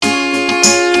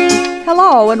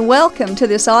Hello and welcome to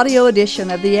this audio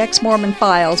edition of the Ex-Mormon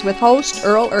Files with host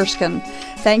Earl Erskine.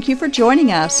 Thank you for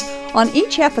joining us. On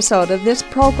each episode of this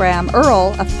program,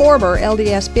 Earl, a former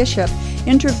LDS bishop,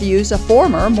 interviews a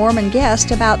former Mormon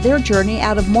guest about their journey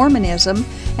out of Mormonism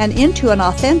and into an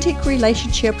authentic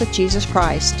relationship with Jesus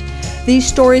Christ. These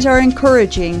stories are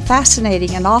encouraging,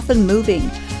 fascinating, and often moving.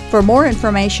 For more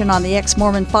information on the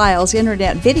Ex-Mormon Files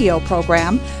internet video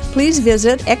program, please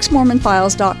visit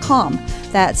exmormonfiles.com.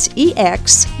 That's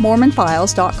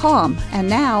exmormonfiles.com. And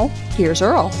now, here's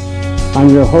Earl. I'm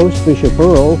your host, Bishop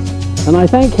Earl, and I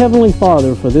thank Heavenly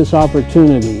Father for this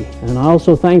opportunity, and I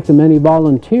also thank the many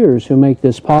volunteers who make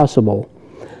this possible.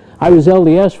 I was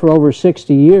LDS for over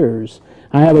 60 years.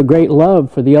 I have a great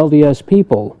love for the LDS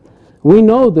people. We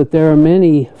know that there are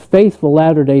many faithful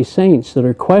Latter-day Saints that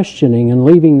are questioning and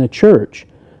leaving the church.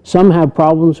 Some have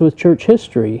problems with church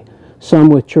history, some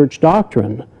with church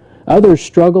doctrine. Others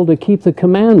struggle to keep the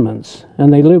commandments,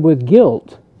 and they live with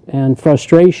guilt and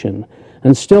frustration.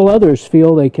 And still others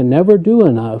feel they can never do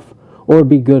enough or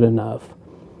be good enough.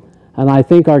 And I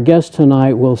think our guest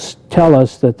tonight will tell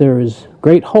us that there is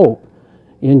great hope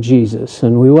in Jesus.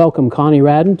 And we welcome Connie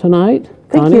Raddon tonight.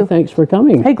 Thank you. Thanks for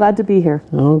coming. Hey, glad to be here.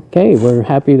 Okay, we're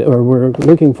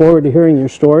looking forward to hearing your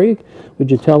story.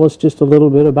 Would you tell us just a little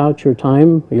bit about your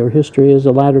time, your history as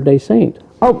a Latter-day Saint?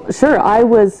 Oh, sure. I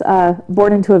was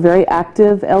born into a very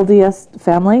active LDS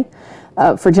family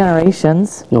for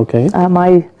generations. Okay.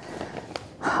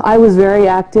 I was very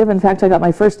active. In fact, I got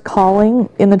my first calling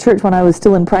in the church when I was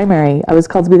still in primary. I was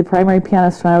called to be the primary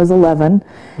pianist when I was 11,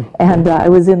 and I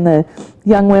was in the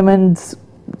young women's,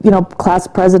 class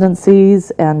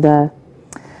presidencies. And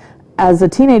as a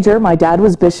teenager, my dad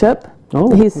was bishop.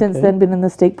 He's since then been in the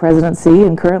stake presidency,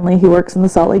 and currently he works in the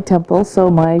Salt Lake Temple.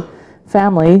 So my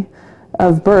family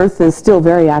of birth is still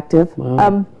very active.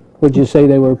 Wow. Would you say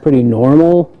they were pretty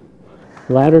normal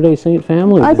Latter-day Saint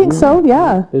family? I think so,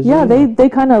 yeah. Yeah, they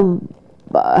kind of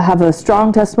have a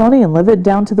strong testimony and live it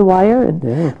down to the wire.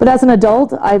 But as an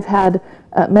adult, I've had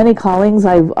many callings.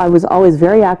 I was always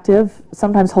very active,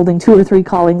 sometimes holding 2 or 3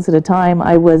 callings at a time.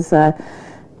 I was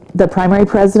the primary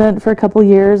president for a couple of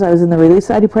years. I was in the Relief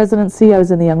Society presidency. I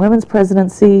was in the Young Women's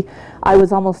presidency. I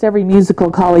was almost every musical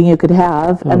calling you could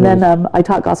have. And then I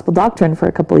taught gospel doctrine for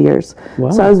a couple of years.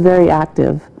 Wow. So I was very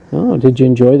active. Oh, did you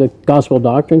enjoy the gospel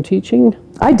doctrine teaching?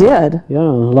 I did. Yeah, a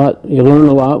lot. You learn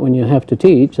a lot when you have to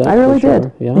teach. That's I really for sure.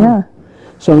 did. Yeah.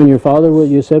 So, and your father, what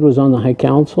you said, was on the High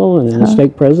Council and in the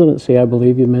stake presidency, I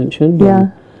believe you mentioned.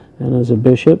 Yeah. And as a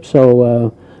bishop,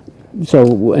 so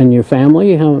and your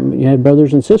family, you had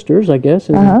brothers and sisters, I guess.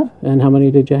 And how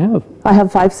many did you have? I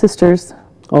have 5 sisters.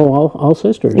 Oh, all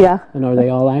sisters. Yeah. And are they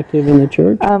all active in the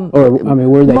church?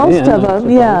 Were they? Most of them.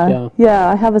 Yeah.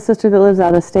 I have a sister that lives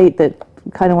out of state that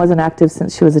kind of wasn't active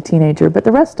since she was a teenager, but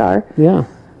the rest are. Yeah.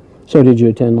 So did you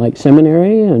attend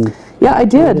seminary and? Yeah, I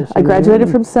did. I graduated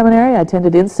from seminary. I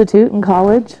attended institute in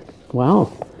college.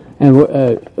 Wow. And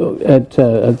at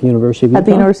the University of Utah? At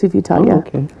the University of Utah, yeah.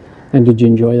 Okay. And did you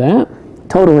enjoy that?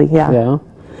 Totally, yeah. Yeah.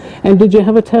 And did you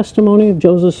have a testimony of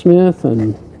Joseph Smith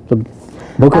and the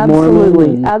Book of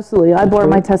Mormon? Absolutely. I bore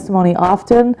my testimony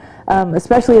often,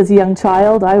 especially as a young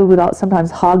child. I would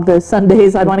sometimes hog the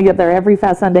Sundays. I'd want to get there every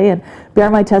fast Sunday and bear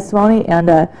my testimony,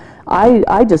 and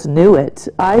I just knew it.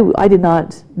 I did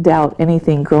not doubt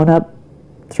anything growing up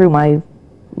through my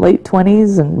late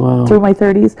 20s and through my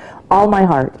 30s. All my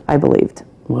heart, I believed.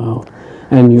 Wow.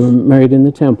 And you were married in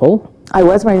the temple? I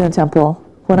was married in the temple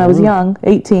when I was young,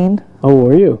 18. Oh,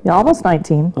 were you? Yeah, almost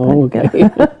 19. Oh, okay.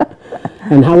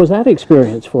 And how was that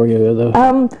experience for you?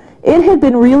 It had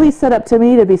been really set up to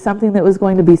me to be something that was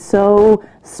going to be so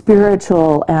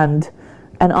spiritual and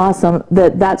awesome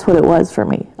that's what it was for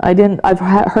me. I've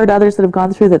heard others that have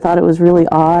gone through that thought it was really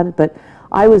odd, but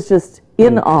I was just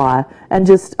in awe and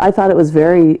I thought it was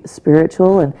very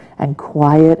spiritual and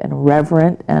quiet and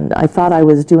reverent, and I thought I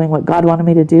was doing what God wanted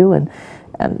me to do and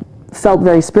felt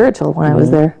very spiritual when I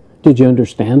was there. Did you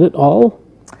understand it all?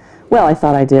 Well, I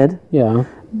thought I did. Yeah.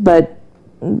 But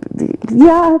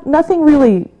yeah, nothing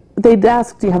really. They'd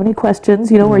ask, do you have any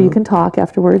questions, where you can talk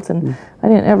afterwards, and I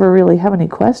didn't ever really have any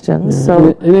questions. Yeah.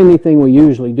 So and anything we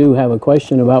usually do have a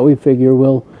question about, we figure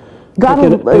we'll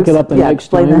pick it up the next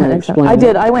time. I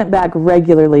did. I went back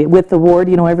regularly with the ward,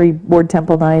 every ward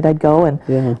temple night I'd go, and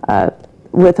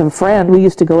with a friend, we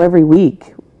used to go every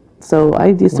week. So I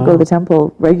used to go to the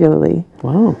temple regularly.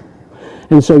 Wow.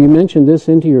 And so you mentioned this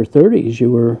into your 30s.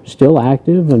 You were still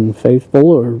active and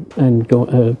faithful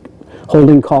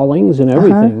holding callings and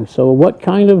everything. So what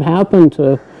kind of happened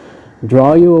to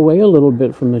draw you away a little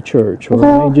bit from the church?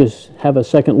 Or just have a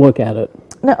second look at it?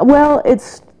 No, well,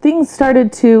 things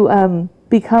started to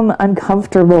become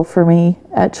uncomfortable for me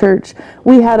at church.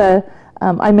 We had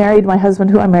I married my husband,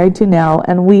 who I'm married to now,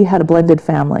 and we had a blended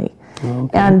family. Okay.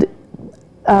 And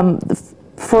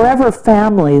forever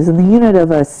families and the unit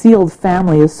of a sealed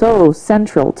family is so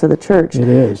central to the church. It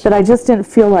is. That I just didn't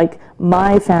feel like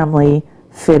my family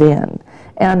fit in.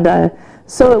 And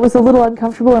so it was a little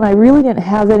uncomfortable, and I really didn't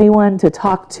have anyone to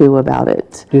talk to about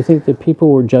it. Do you think that people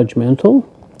were judgmental?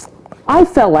 I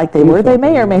felt like they were. They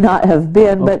may or may not have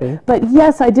been, okay. but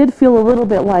yes, I did feel a little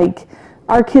bit like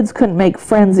our kids couldn't make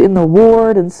friends in the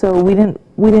ward, and so we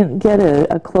didn't get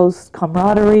a close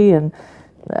camaraderie, and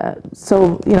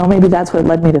so maybe that's what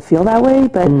led me to feel that way.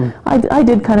 But I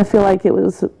did kind of feel like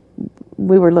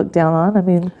we were looked down on. I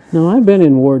mean, no, I've been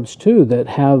in wards too that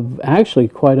have actually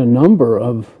quite a number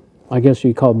of, I guess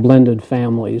you call blended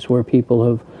families, where people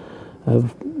have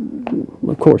of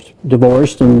course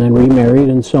divorced and then remarried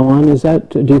and so on.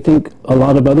 Do you think a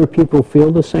lot of other people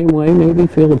feel the same way, maybe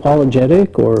feel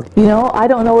apologetic? Or I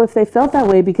don't know if they felt that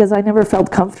way, because I never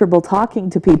felt comfortable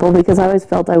talking to people, because I always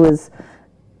felt I was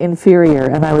inferior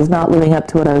and I was not living up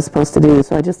to what I was supposed to do,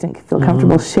 so I just didn't feel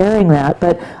comfortable sharing that.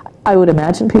 But I would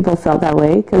imagine people felt that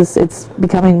way, because it's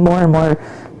becoming more and more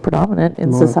predominant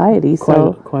in society.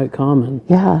 Quite common.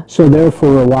 Yeah. So there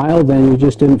for a while then you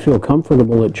just didn't feel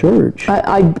comfortable at church.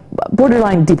 I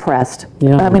borderline depressed.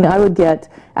 Yeah. I mean, I would get,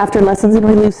 after lessons in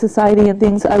Relief Society and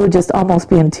things, I would just almost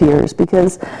be in tears,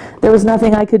 because there was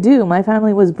nothing I could do. My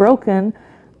family was broken.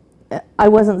 I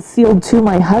wasn't sealed to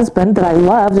my husband that I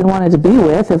loved and wanted to be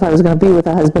with, if I was going to be with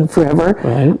a husband forever.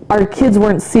 Right. Our kids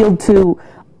weren't sealed to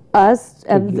us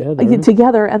and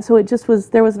together, and so it just was,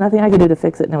 there was nothing I could do to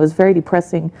fix it, and it was very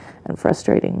depressing and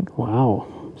frustrating. Wow.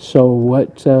 So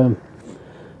what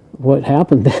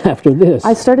happened after this?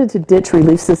 I started to ditch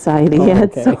Relief Society,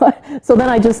 so then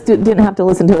I just didn't have to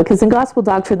listen to it, because in gospel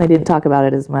doctrine they didn't talk about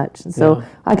it as much, and so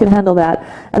I could handle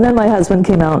that. And then my husband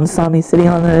came out and saw me sitting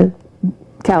on the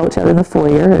couch out in the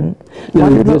foyer, and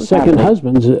the second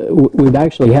husband, we've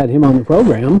actually had him on the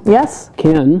program. Yes.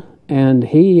 Ken. And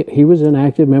he was an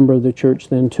active member of the church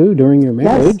then too during your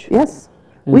marriage. Yes.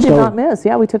 We did not miss.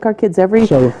 Yeah, we took our kids every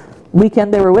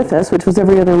weekend they were with us, which was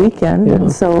every other weekend. Yeah. And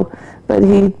so, but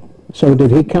he. So did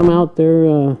he come out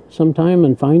there sometime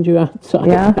and find you outside?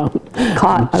 Yeah.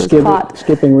 I was caught.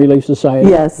 Skipping Relief Society.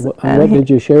 Yes. What did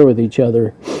you share with each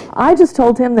other? I just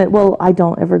told him that, I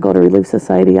don't ever go to Relief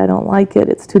Society. I don't like it.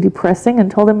 It's too depressing,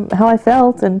 and told him how I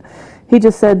felt. And he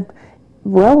just said,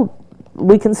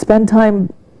 we can spend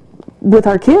time with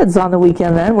our kids on the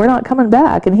weekend then. We're not coming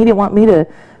back. And he didn't want me to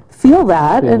feel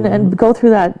that and go through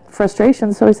that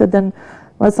frustration. So he said, then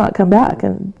let's not come back.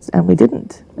 And we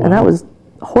didn't. Wow. And that was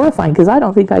horrifying, because I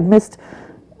don't think I'd missed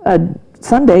a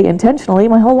Sunday intentionally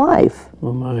my whole life.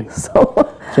 Oh my.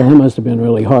 So that must have been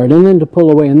really hard. And then to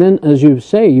pull away. And then, as you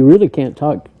say, you really can't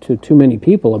talk to too many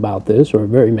people about this, or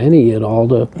very many at all,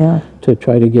 to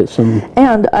try to get some.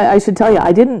 And I should tell you,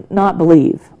 I didn't not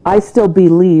believe. I still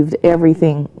believed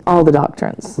everything, all the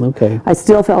doctrines. Okay. I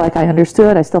still felt like I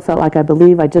understood. I still felt like I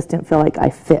believed. I just didn't feel like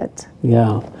I fit.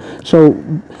 Yeah. So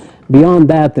beyond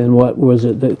that, then, what was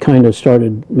it that kind of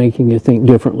started making you think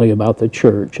differently about the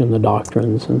church and the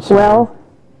doctrines and so on? Well,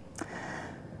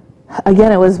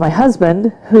 again, it was my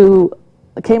husband who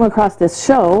came across this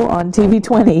show on TV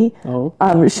 20,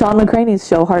 Sean McCraney's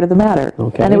show, Heart of the Matter.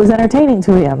 Okay. And it was entertaining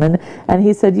to him. And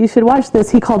he said, you should watch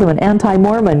this. He called him an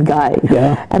anti-Mormon guy.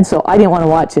 Yeah. And so I didn't want to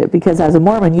watch it, because as a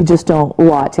Mormon, you just don't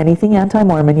watch anything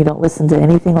anti-Mormon. You don't listen to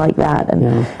anything like that.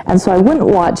 And so I wouldn't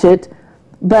watch it,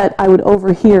 but I would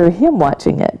overhear him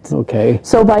watching it. Okay.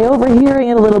 So by overhearing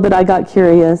it a little bit, I got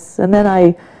curious. And then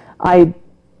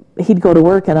he'd go to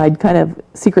work, and I'd kind of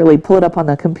secretly pull it up on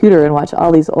the computer and watch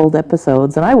all these old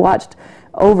episodes. And I watched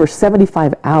over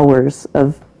 75 hours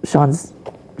of Sean's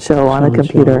show on the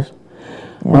computer. Yeah.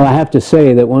 Well, I have to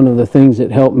say that one of the things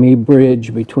that helped me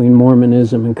bridge between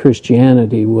Mormonism and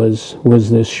Christianity was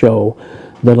this show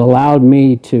that allowed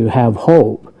me to have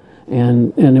hope.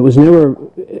 And it was never,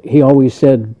 he always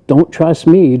said, don't trust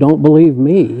me, don't believe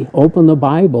me, open the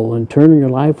Bible and turn your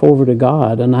life over to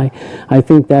God. And I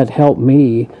think that helped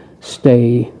me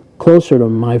stay closer to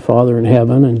my Father in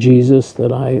heaven and Jesus or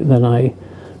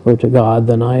to God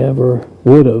than I ever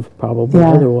would have probably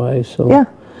otherwise. So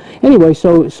anyway,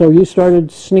 so you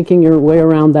started sneaking your way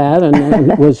around that,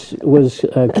 and was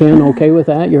Ken okay with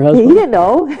that, your husband? He didn't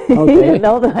know. Okay. He didn't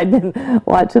know that I'd been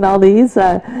watching all these,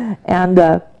 and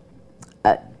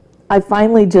I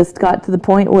finally just got to the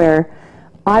point where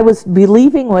I was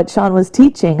believing what Sean was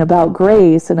teaching about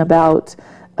grace and about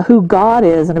who God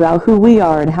is and about who we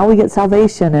are and how we get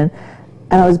salvation,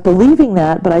 And I was believing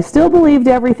that, but I still believed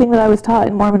everything that I was taught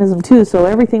in Mormonism too, so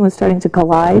everything was starting to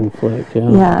collide. Conflict,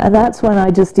 yeah. Yeah, and that's when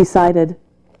I just decided,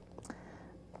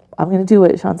 I'm going to do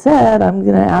what Sean said. I'm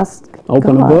going to ask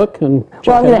Open God. a book and check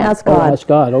Well, I'm going to it out. ask God. Oh, ask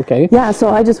God, okay. Yeah, so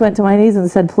I just went to my knees and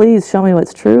said, please show me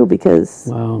what's true, because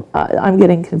Wow. I'm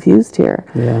getting confused here.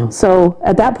 Yeah. So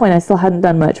at that point, I still hadn't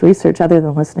done much research other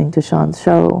than listening to Sean's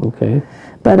show. Okay.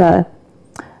 But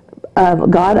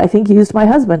God, I think, used my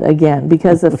husband again,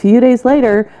 because a few days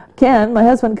later, Ken, my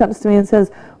husband, comes to me and says,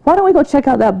 why don't we go check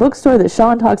out that bookstore that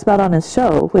Sean talks about on his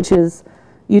show, which is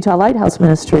Utah Lighthouse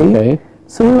Ministry. Okay.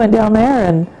 So we went down there,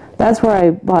 and that's where I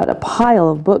bought a pile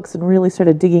of books and really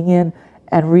started digging in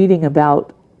and reading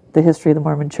about the history of the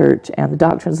Mormon Church and the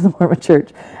doctrines of the Mormon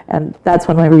Church. And that's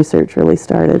when my research really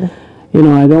started. You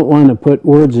know, I don't want to put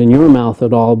words in your mouth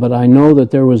at all, but I know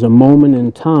that there was a moment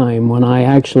in time when I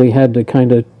actually had to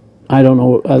kind of, I don't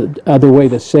know, other way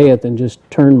to say it than just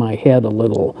turn my head a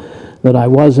little, that I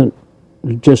wasn't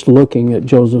just looking at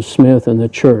Joseph Smith and the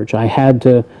church. I had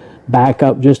to back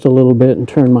up just a little bit and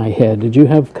turn my head. Did you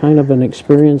have kind of an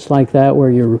experience like that where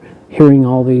you're hearing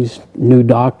all these new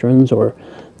doctrines, or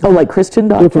like Christian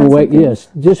doctrines? Different way, yes,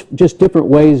 just different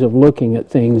ways of looking at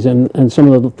things, and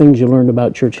some of the things you learned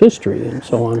about church history and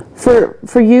so on.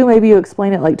 For you, maybe you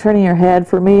explain it like turning your head.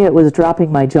 For me, it was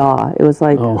dropping my jaw. It was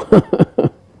like,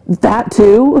 that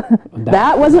too?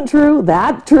 That wasn't true?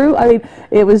 That true? I mean,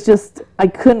 it was just, I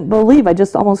couldn't believe, I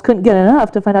just almost couldn't get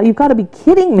enough to find out, you've got to be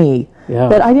kidding me. Yeah.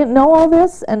 That I didn't know all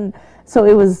this. And so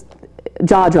it was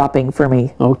jaw-dropping for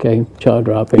me. Okay,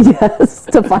 jaw-dropping. Yes,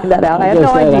 to find that out. I had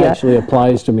no idea. That actually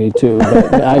applies to me too,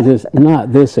 but I just,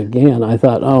 not this again. I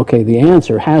thought, okay, the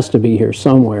answer has to be here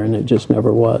somewhere, and it just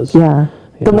never was. Yeah.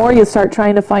 The more you start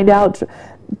trying to find out,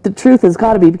 the truth has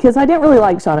got to be, because I didn't really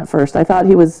like Sean at first. I thought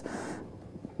he was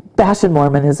bashing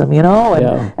Mormonism, you know,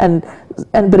 and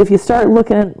but if you start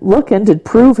looking to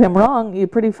prove him wrong, you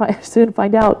pretty soon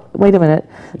find out, wait a minute,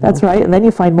 that's right, and then you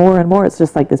find more and more. It's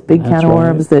just like this big can of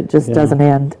worms that just doesn't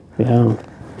end. Yeah.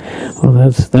 Well,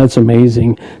 that's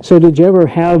amazing. So did you ever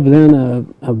have then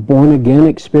a born-again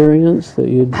experience that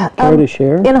you'd care to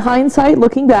share? In hindsight,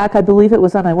 looking back, I believe it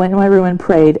was when I went in my room and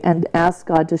prayed and asked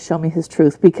God to show me his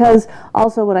truth. Because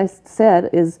also what I said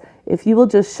is, if you will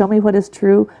just show me what is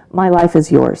true, my life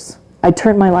is yours. I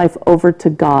turned my life over to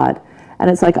God. And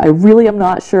it's like, I really am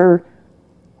not sure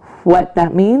what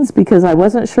that means, because I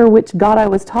wasn't sure which God I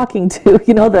was talking to,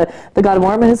 you know, the God of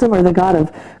Mormonism or the God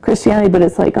of Christianity. But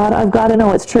it's like, God, I've got to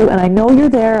know it's true, and I know you're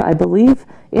there. I believe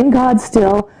in God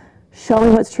still. Show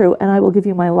me what's true, and I will give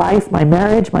you my life, my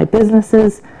marriage, my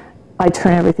businesses. I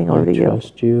turn everything over to you. I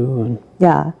trust you. And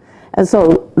yeah. And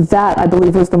so that, I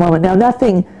believe, was the moment. Now,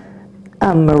 nothing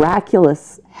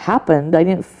miraculous happened. I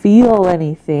didn't feel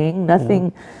anything,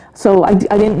 nothing. Yeah. So I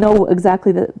didn't know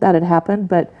exactly that had happened,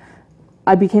 but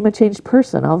I became a changed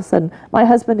person. All of a sudden, my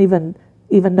husband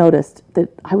even noticed that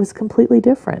I was completely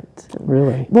different.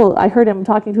 Really? Well, I heard him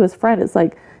talking to his friend. It's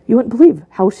like, you wouldn't believe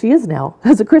how she is now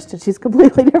as a Christian. She's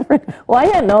completely different. Well, I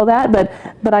didn't know that,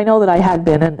 but I know that I had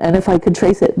been. And if I could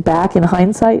trace it back in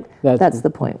hindsight, that's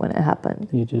the point when it happened.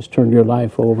 You just turned your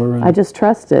life over. And I just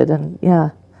trusted, and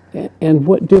yeah. And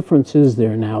what difference is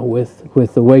there now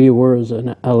with the way you were as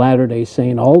a Latter-day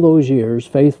Saint all those years,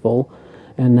 faithful,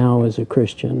 and now as a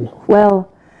Christian?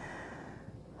 Well,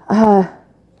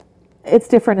 it's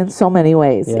different in so many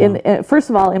ways. Yeah. First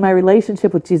of all, in my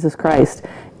relationship with Jesus Christ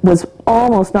was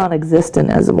almost non-existent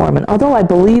as a Mormon. Although I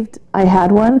believed I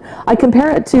had one, I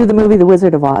compare it to the movie The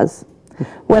Wizard of Oz.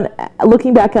 When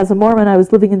looking back as a Mormon, I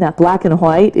was living in that black and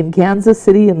white in Kansas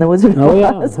City in The Wizard of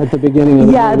Oz. At the beginning of the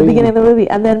movie. Yeah, at the beginning of the movie.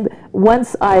 And then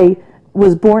once I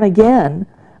was born again,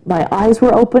 my eyes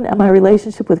were open, and my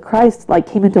relationship with Christ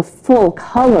came into full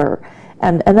color.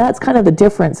 And that's kind of the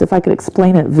difference, if I could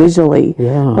explain it visually,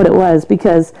 what it was,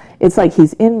 because it's like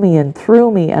he's in me and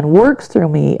through me and works through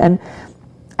me. And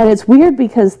it's weird,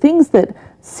 because things that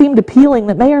seemed appealing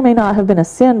that may or may not have been a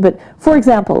sin, but for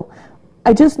example,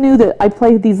 I just knew that I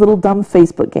played these little dumb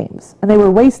Facebook games, and they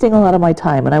were wasting a lot of my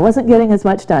time, and I wasn't getting as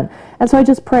much done. And so I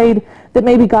just prayed that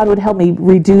maybe God would help me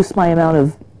reduce my amount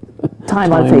of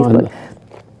time on Facebook.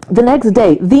 The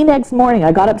next morning,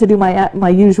 I got up to do my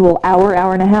usual hour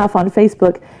and a half on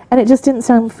Facebook, and it just didn't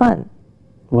sound fun.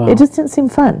 Wow. It just didn't seem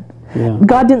fun. Yeah.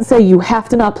 God didn't say, you have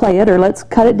to not play it, or let's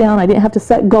cut it down. I didn't have to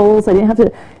set goals. I didn't have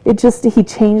to, he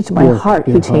changed my heart.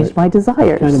 He changed my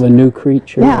desires. Kind of a new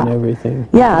creature and everything.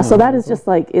 Yeah, so that is just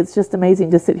it's just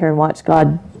amazing to sit here and watch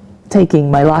God taking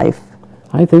my life.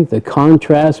 I think the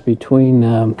contrast between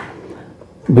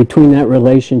between that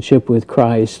relationship with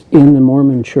Christ in the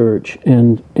Mormon Church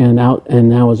and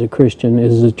now as a Christian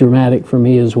is as dramatic for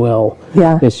me as well.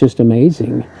 Yeah. It's just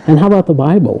amazing. And how about the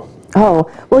Bible?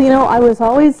 Oh, well, I was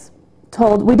always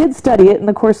told, we did study it in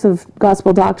the course of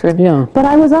gospel doctrine, but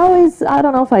I was always, I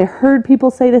don't know if I heard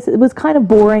people say this, it was kind of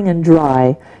boring and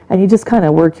dry, and you just kind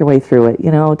of work your way through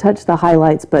it, touch the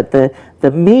highlights, but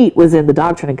the meat was in the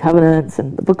Doctrine and Covenants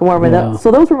and the Book of Mormon.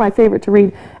 So those were my favorite to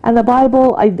read. And the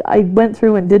Bible, I went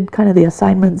through and did kind of the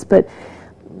assignments, but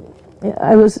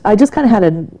I just kind of had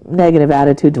a negative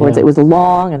attitude towards it. It was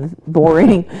long and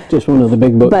boring. Just one of the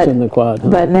big books in the quad.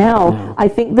 Huh? But now, I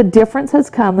think the difference has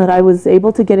come that I was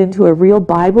able to get into a real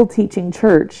Bible teaching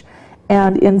church.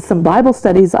 And in some Bible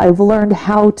studies, I've learned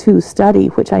how to study,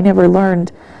 which I never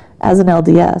learned as an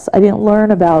LDS. I didn't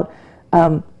learn about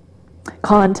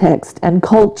context and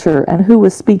culture and who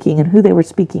was speaking and who they were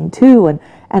speaking to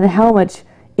and how much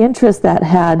interest that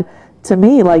had. To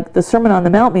me, like the Sermon on the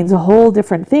Mount means a whole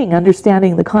different thing,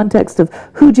 understanding the context of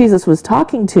who Jesus was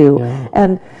talking to.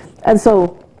 And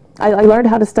so I learned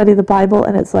how to study the Bible,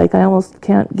 and it's like I almost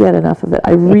can't get enough of it.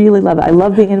 I really love it. I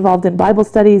love being involved in Bible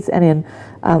studies and in...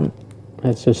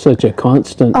 It's just such a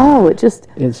constant...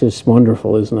 It's just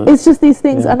wonderful, isn't it? It's just these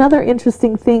things. Another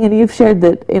interesting thing, and you've shared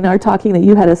that in our talking that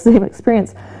you had the same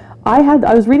experience. I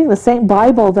was reading the same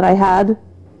Bible that I had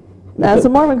as a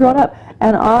Mormon growing up,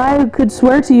 and I could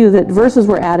swear to you that verses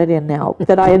were added in now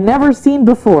that I had never seen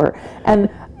before.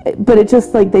 But it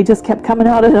just they just kept coming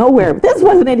out of nowhere. This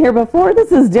wasn't in here before.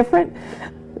 This is different.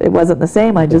 It wasn't the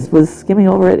same. I just was skimming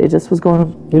over it. It just was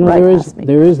going right past me.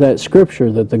 There is that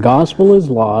scripture that the gospel is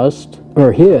lost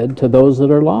or hid to those that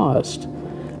are lost.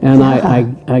 And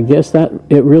I guess that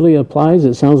it really applies.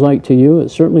 It sounds like to you. It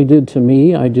certainly did to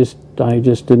me. I just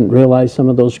didn't realize some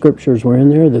of those scriptures were in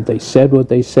there, that they said what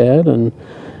they said, and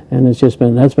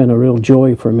that's been a real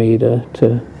joy for me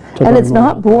to and it's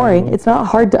not boring. It's not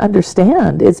hard to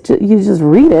understand. It's just, you just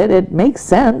read it. It makes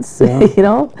sense. So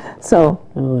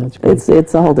that's great.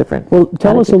 It's a whole different. Well,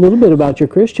 tell us a little bit about your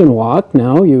Christian walk.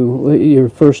 Now, your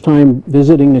first time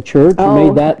visiting the church. You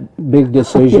made that big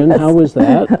decision. Yes. How was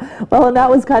that? Well, and that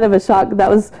was kind of a shock.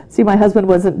 My husband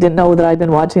didn't know that I'd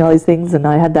been watching all these things, and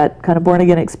I had that kind of born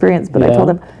again experience. But I told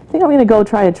him, I think I'm going to go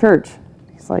try a church.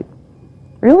 He's like,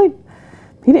 really?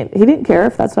 He didn't care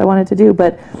if that's what I wanted to do,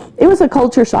 but it was a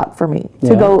culture shock for me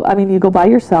to go. I mean, you go by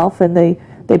yourself, and they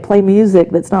play music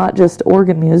that's not just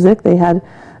organ music. They had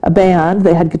a band,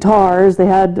 they had guitars, they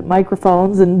had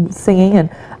microphones and singing. And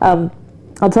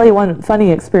I'll tell you one funny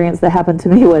experience that happened to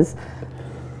me was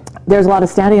there's a lot of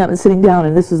standing up and sitting down,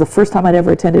 and this was the first time I'd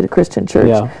ever attended a Christian church.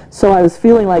 Yeah. So I was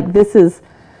feeling like is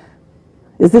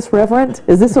this reverent?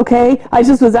 Is this okay? I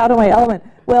just was out of my element.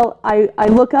 Well, I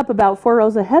look up about 4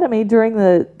 rows ahead of me during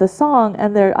the song,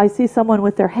 and I see someone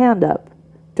with their hand up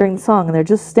during the song, and they're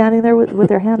just standing there with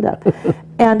their hand up.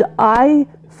 And I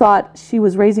thought she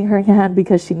was raising her hand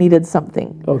because she needed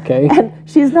something. Okay. And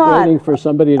she's not. Waiting for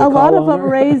somebody to call on her. A lot of them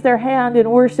raise their hand in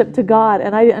worship to God,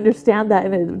 and I didn't understand that,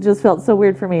 and it just felt so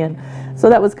weird for me. And so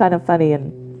that was kind of funny,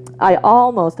 and I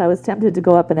was tempted to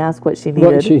go up and ask what she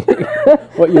needed.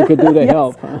 What you could do to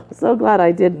help. Huh? So glad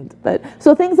I didn't. But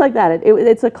so things like that.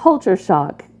 It's a culture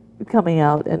shock coming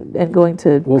out and going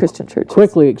to Christian churches.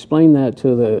 Quickly explain that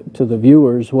to the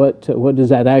viewers. What does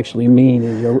that actually mean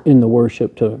in the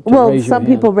worship to raise your hand? Some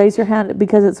people raise your hand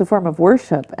because it's a form of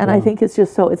worship, and I think it's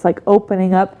just it's like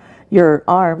opening up your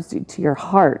arms to your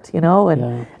heart,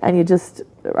 and you just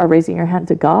are raising your hand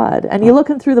to God, and you're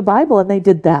looking through the Bible, and they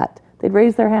did that. They'd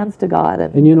raise their hands to God.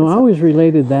 And I always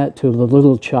related that to the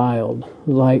little child,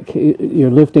 like you're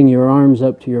lifting your arms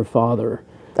up to your father.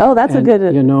 Oh, that's a good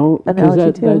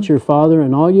analogy too. That's your father,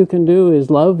 and all you can do is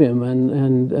love him,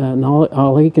 and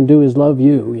all he can do is love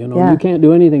you. You can't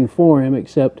do anything for him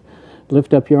except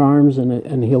lift up your arms,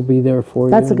 and he'll be there for you.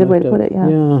 That's a good way to put it.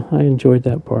 Yeah, I enjoyed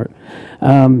that part.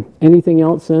 Anything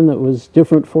else then that was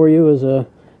different for you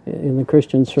in the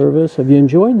Christian service? Have you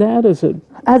enjoyed that?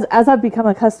 As I've become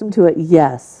accustomed to it,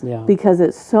 yes. Yeah. Because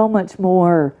it's so much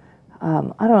more,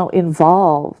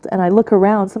 involved. And I look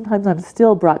around, sometimes I'm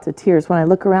still brought to tears when I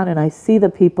look around and I see the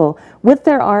people with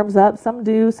their arms up. Some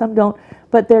do, some don't.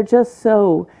 But they're just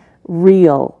so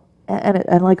real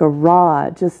and like a raw,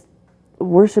 just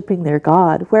worshiping their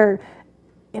God. Where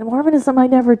in Mormonism, I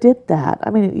never did that.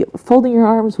 I mean, folding your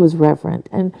arms was reverent.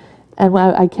 And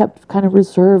I kept kind of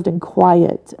reserved and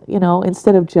quiet,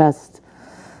 instead of just...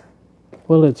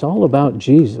 Well, it's all about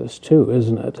Jesus, too,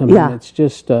 isn't it? I mean, it's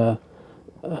just... you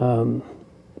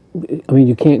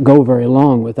can't go very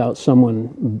long without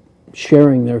someone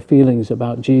sharing their feelings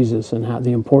about Jesus and how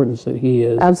the importance that he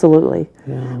is. Absolutely.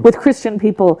 Yeah. With Christian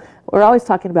people, we're always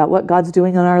talking about what God's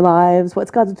doing in our lives,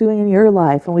 what's God's doing in your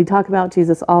life, and we talk about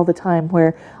Jesus all the time,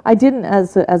 where I didn't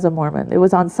as a Mormon. It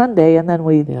was on Sunday, and then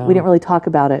we didn't really talk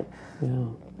about it. Yeah.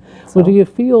 So. Well, do you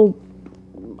feel,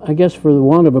 I guess for the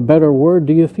want of a better word,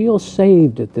 do you feel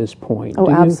saved at this point? Oh,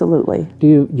 absolutely.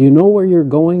 Do you know where you're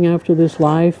going after this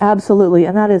life? Absolutely,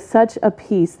 and that is such a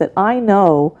peace that I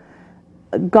know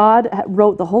God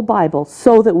wrote the whole Bible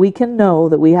so that we can know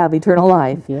that we have eternal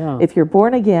life. Yeah. If you're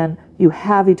born again, you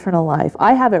have eternal life.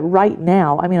 I have it right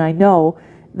now. I mean, I know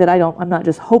that I'm not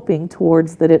just hoping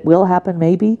towards that it will happen,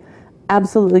 maybe.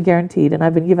 Absolutely guaranteed. And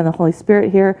I've been given the Holy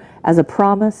Spirit here as a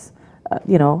promise,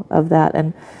 of that.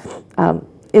 And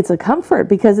it's a comfort,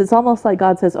 because it's almost like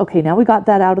God says, okay, now we got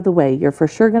that out of the way. You're for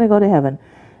sure going to go to heaven.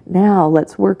 Now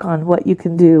let's work on what you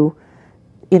can do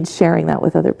in sharing that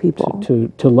with other people.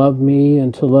 To love me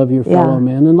and to love your fellow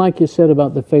men. And like you said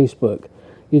about the Facebook,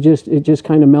 it just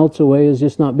kind of melts away as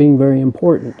just not being very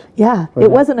important. Yeah, it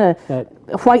wasn't a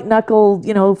white knuckle,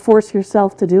 force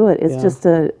yourself to do it. It's just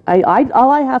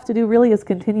all I have to do really is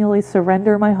continually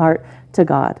surrender my heart to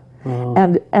God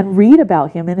and read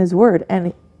about him in his word,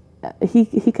 and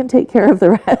he can take care of the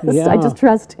rest. Yeah. I just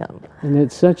trust him. And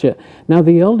it's such a... Now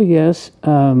the LDS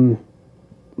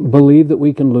believe that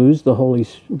we can lose the Holy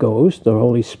Ghost, the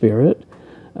Holy Spirit.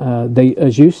 They,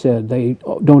 as you said, they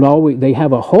don't always... They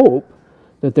have a hope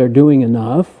that they're doing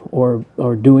enough or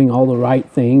doing all the right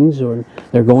things, or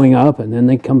they're going up and then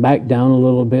they come back down a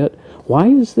little bit. Why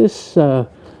is this...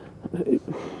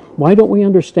 why don't we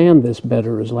understand this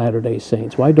better as Latter-day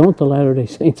Saints? Why don't the Latter-day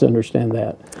Saints understand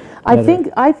that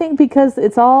better? I think because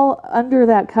it's all under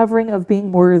that covering of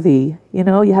being worthy. You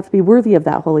have to be worthy of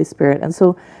that Holy Spirit. And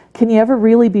so, can you ever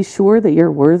really be sure that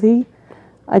you're worthy?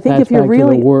 I think That's if you're back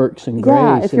really to the works and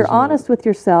grace, if you're honest with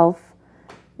yourself,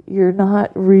 you're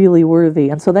not really worthy.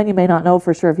 And so then you may not know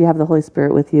for sure if you have the Holy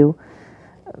Spirit with you.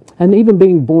 And even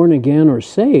being born again or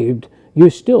saved, you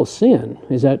still sin.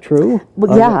 Is that true?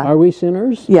 Well, yeah. Are we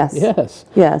sinners? Yes. Yes.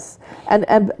 Yes.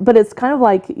 But it's kind of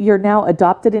like you're now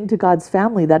adopted into God's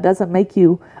family. That doesn't make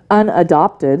you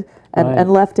unadopted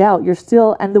and left out. You're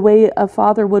still, and the way a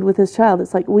father would with his child,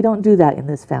 it's like, we don't do that in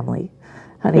this family,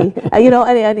 honey.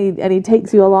 And he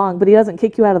takes you along, but he doesn't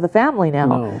kick you out of the family now.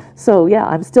 No. So yeah,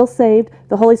 I'm still saved.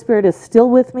 The Holy Spirit is still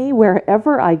with me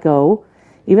wherever I go,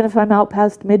 even if I'm out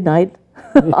past midnight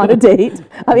on a date.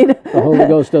 I mean, the Holy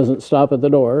Ghost doesn't stop at the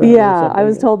door. Yeah, I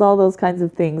was told all those kinds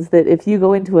of things, that if you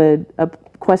go into a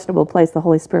questionable place, the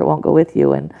Holy Spirit won't go with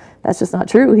you, and that's just not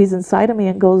true. He's inside of me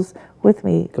and goes with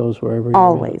me. Goes wherever you're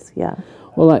always. at. Yeah.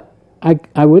 Well,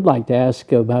 I would like to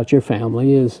ask about your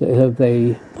family.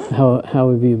 How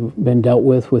have you been dealt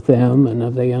with them, and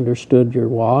have they understood your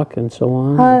walk and so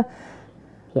on?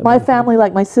 My family,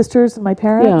 like my sisters and my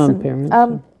parents. Yeah, and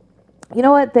parents. You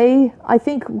know what? I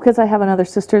think because I have another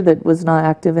sister that was not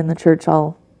active in the church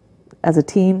as a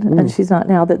teen, and she's not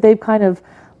now, that they've kind of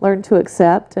learned to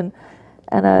accept, and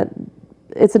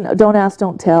it's a don't ask,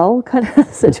 don't tell kind of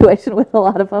situation with a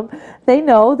lot of them. They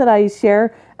know that I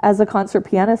share, as a concert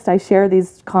pianist, I share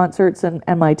these concerts and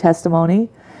my testimony.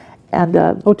 And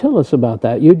tell us about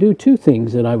that. You do two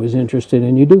things that I was interested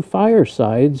in. You do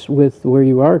firesides where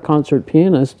you are a concert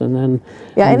pianist, and then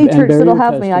any church that'll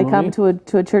have me, I come to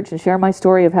a church and share my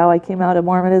story of how I came out of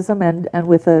Mormonism, and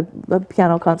with a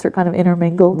piano concert kind of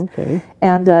intermingled. Okay.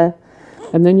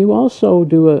 And then you also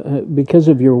do because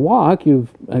of your walk, you've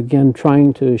again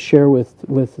trying to share with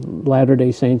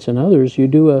Latter-day Saints and others. You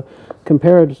do a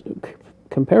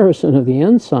comparison of the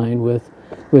ensign with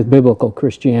biblical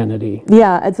Christianity.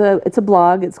 Yeah, it's a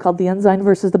blog. It's called The Ensign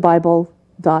versus the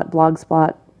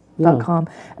Bible.blogspot.com.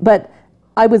 Yeah. But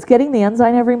I was getting the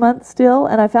Ensign every month still,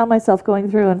 and I found myself going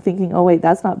through and thinking, oh wait,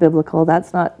 that's not biblical.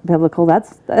 That's not biblical.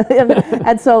 That's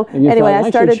and so and anyway, I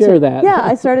started to share that. Yeah,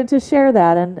 I started to share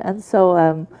that, and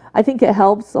so I think it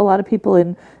helps a lot of people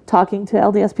in talking to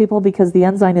LDS people, because the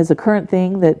Ensign is a current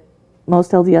thing that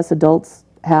most LDS adults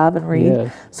have and read.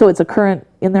 Yes. So it's a current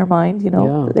in their mind,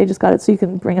 Yeah. They just got it, so you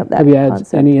can bring up that Have you had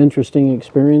concept. any interesting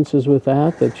experiences with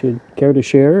that you'd care to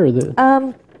share?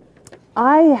 Or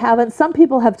I haven't. Some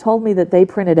people have told me that they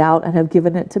print it out and have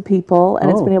given it to people, and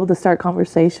it's been able to start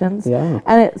conversations. Yeah.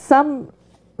 And some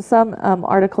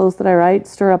articles that I write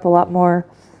stir up a lot more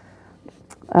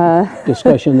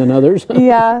discussion than others.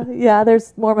 Yeah.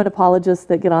 There's Mormon apologists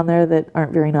that get on there that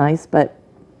aren't very nice, but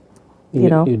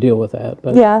you deal with that.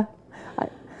 But yeah.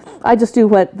 I just do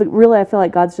really I feel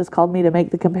like God's just called me to make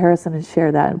the comparison and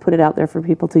share that and put it out there for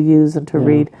people to use and to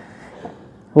read.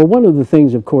 Well, one of the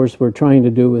things, of course, we're trying to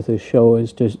do with this show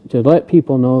is to let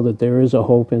people know that there is a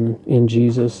hope in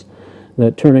Jesus,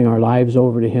 that turning our lives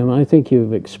over to Him. I think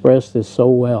you've expressed this so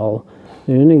well. Are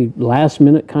there any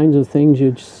last-minute kinds of things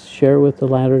you'd share with the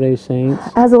Latter-day Saints?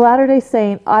 As a Latter-day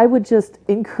Saint, I would just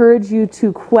encourage you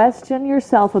to question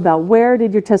yourself about where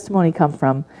did your testimony come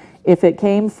from. If it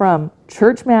came from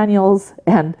church manuals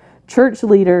and church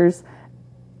leaders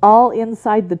all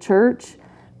inside the church,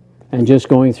 and just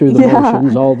going through the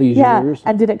motions all these years.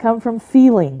 And did it come from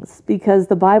feelings? Because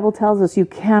the Bible tells us you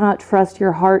cannot trust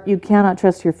your heart, you cannot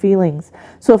trust your feelings.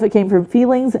 So if it came from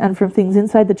feelings and from things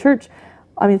inside the church,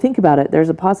 I mean, think about it. There's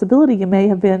a possibility you may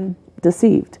have been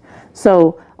deceived.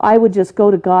 So I would just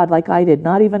go to God like I did,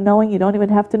 not even knowing. You don't even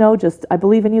have to know. Just, I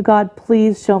believe in you, God.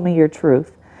 Please show me your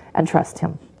truth and trust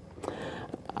Him.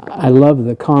 I love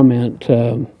the comment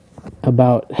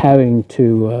about having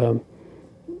to...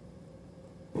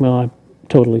 well, I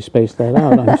totally spaced that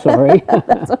out. I'm sorry.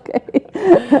 That's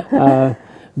okay.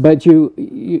 But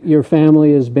your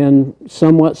family has been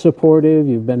somewhat supportive.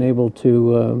 You've been able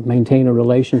to maintain a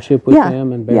relationship with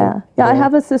them. And I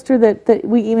have a sister that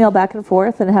we email back and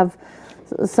forth and have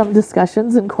some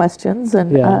discussions and questions.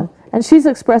 And she's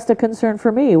expressed a concern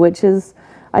for me, which is,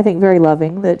 I think, very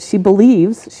loving, that she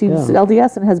believes, she's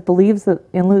LDS and believes that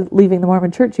in leaving the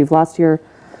Mormon Church, you've lost your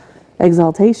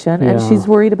exaltation, and she's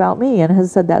worried about me and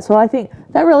has said that. So I think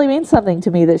that really means something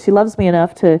to me, that she loves me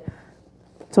enough to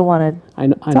want to I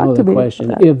know the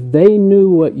question. If they knew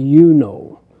what you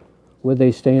know, would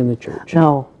they stay in the church?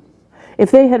 No.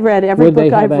 If they had read every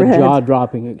book I've read... Would they have a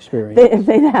jaw-dropping experience? If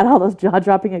they'd had all those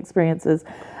jaw-dropping experiences,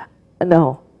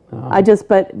 no.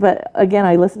 But again,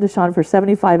 I listened to Sean for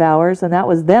 75 hours, and that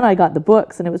was then I got the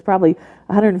books, and it was probably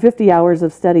 150 hours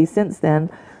of study since then.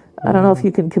 I don't know if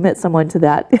you can commit someone to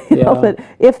that, but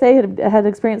if they had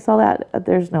experienced all that,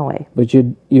 there's no way. But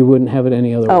you wouldn't have it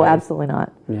any other way? Oh, absolutely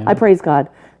not. Yeah. I praise God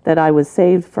that I was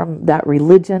saved from that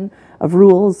religion of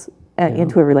rules and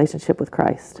into a relationship with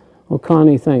Christ. Well,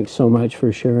 Connie, thanks so much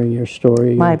for sharing your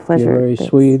story. My pleasure. You're very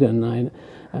sweet, and I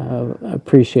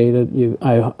appreciate it.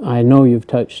 I know you've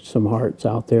touched some hearts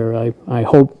out there. I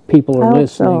hope people are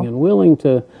listening and willing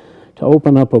to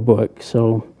open up a book.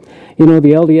 So... You know,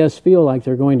 the LDS feel like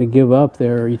they're going to give up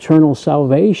their eternal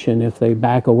salvation if they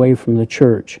back away from the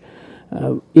church.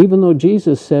 Even though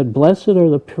Jesus said, "Blessed are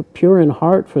the pure in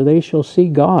heart, for they shall see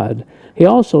God," He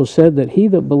also said that he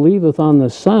that believeth on the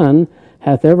Son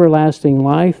hath everlasting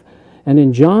life. And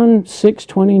in John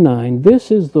 6:29,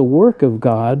 this is the work of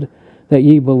God, that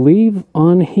ye believe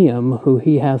on Him whom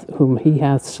He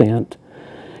hath sent.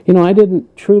 You know, I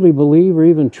didn't truly believe or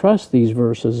even trust these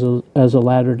verses as a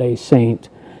Latter-day Saint.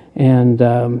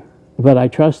 But I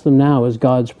trust them now as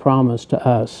God's promise to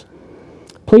us.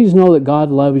 Please know that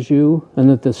God loves you, and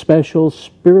that the special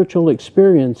spiritual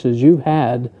experiences you've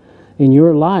had in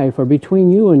your life are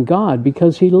between you and God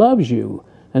because He loves you,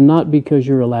 and not because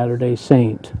you're a Latter-day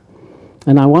Saint.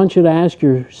 And I want you to ask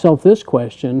yourself this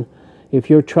question: if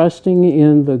you're trusting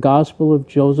in the gospel of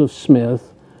Joseph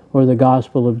Smith or the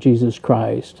gospel of Jesus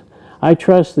Christ. I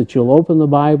trust that you'll open the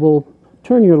Bible,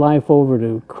 turn your life over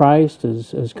to Christ,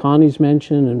 as Connie's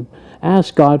mentioned, and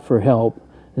ask God for help,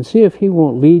 and see if He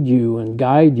won't lead you and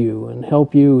guide you and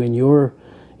help you in your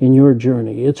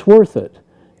journey. It's worth it,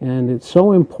 and it's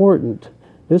so important.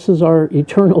 This is our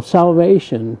eternal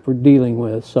salvation we're dealing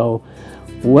with. So,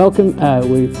 welcome.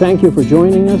 We thank you for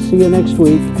joining us. See you next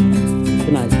week.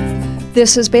 Good night.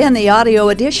 This has been the audio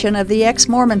edition of the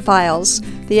Ex-Mormon Files.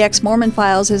 The Ex-Mormon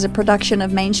Files is a production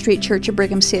of Main Street Church of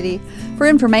Brigham City. For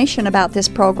information about this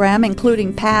program,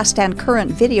 including past and current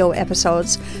video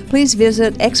episodes, please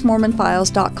visit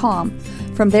exmormonfiles.com.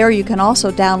 From there, you can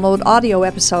also download audio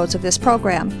episodes of this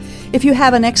program. If you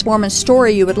have an Ex-Mormon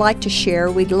story you would like to share,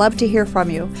 we'd love to hear from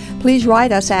you. Please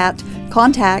write us at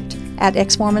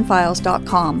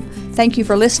contact@exmormonfiles.com. Thank you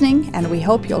for listening, and we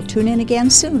hope you'll tune in again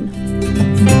soon.